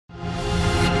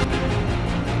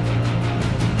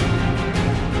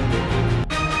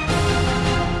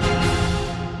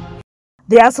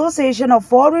The Association of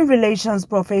Foreign Relations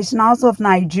Professionals of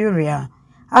Nigeria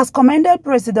has commended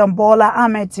President Bola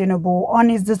Ahmed Tinubu on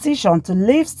his decision to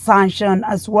lift sanctions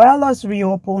as well as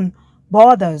reopen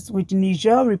borders with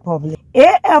Niger Republic.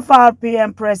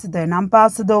 AFRPN President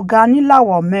Ambassador Gani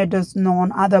Lawal made this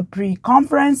known at the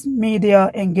pre-conference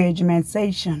media engagement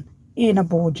session in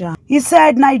Abuja. He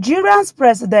said Nigeria's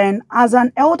president, as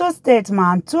an elder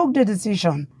statesman, took the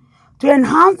decision to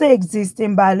enhance the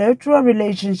existing bilateral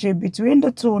relationship between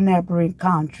the two neighboring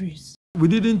countries. We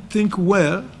didn't think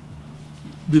well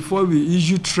before we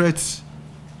issued threats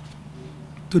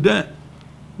to them.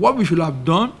 What we should have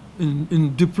done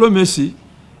in diplomacy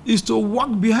is to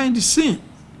work behind the scene.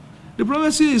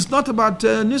 Diplomacy is not about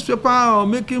newspaper or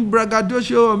making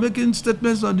braggadocio or making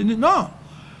statements on the news. No.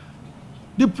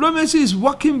 Diplomacy is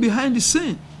working behind the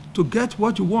scene to get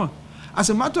what you want. As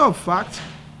a matter of fact,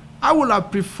 I would have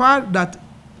preferred that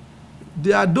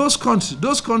there are those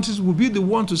countries will be the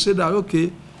one to say that,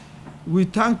 okay, we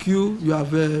thank you, you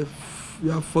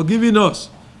have forgiven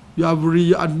us, you have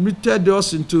readmitted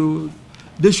us into.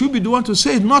 They should be the one to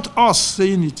say it, not us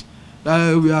saying it.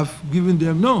 We have given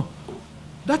them. No,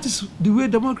 that is the way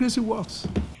democracy works.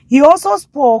 He also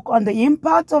spoke on the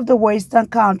impact of the Western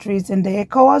countries in the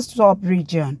ECOWAS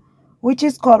sub-region, which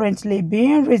is currently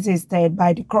being resisted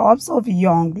by the crops of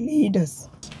young leaders.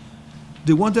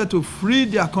 They wanted to free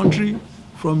their country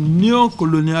from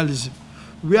neo-colonialism,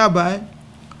 whereby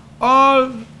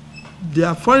all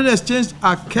their foreign exchange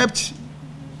are kept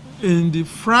in the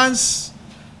France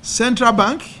Central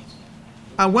Bank,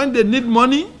 and when they need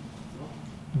money,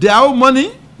 their own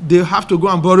money, they have to go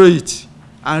and borrow it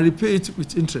and repay it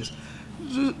with interest.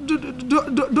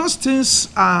 Those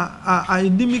things are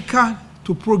inimical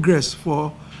to progress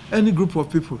for any group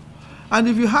of people. And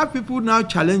if you have people now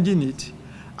challenging it,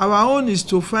 our own is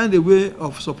to find a way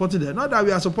of supporting them. Not that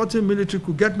we are supporting military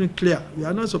coup, get me clear. We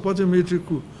are not supporting military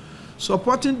coup.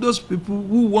 Supporting those people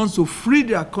who want to free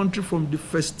their country from the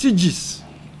vestiges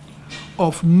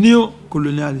of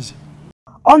neo-colonialism.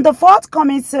 On the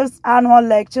forthcoming 6th annual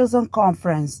lectures and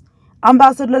conference,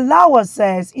 Ambassador Lawal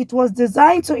says it was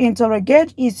designed to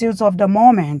interrogate issues of the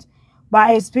moment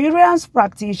by experienced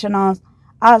practitioners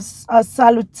as a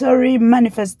salutary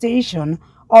manifestation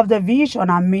of the vision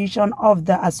and mission of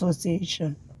the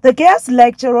association. The guest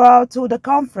lecturer to the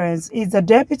conference is the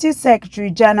Deputy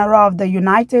Secretary General of the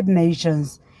United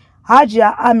Nations,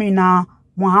 Hajia Amina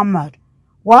Muhammad,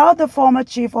 while the former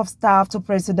Chief of Staff to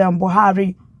President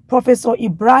Buhari, Professor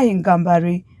Ibrahim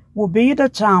Gambari, will be the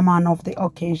chairman of the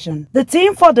occasion. The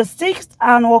theme for the 6th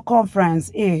annual conference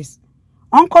is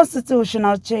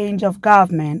Unconstitutional Change of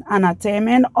Government and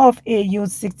Attainment of AU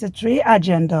 63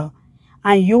 Agenda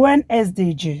and UN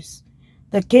SDGs,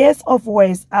 the case of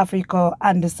West Africa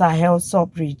and the Sahel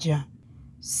sub-region.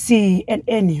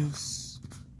 CNN News.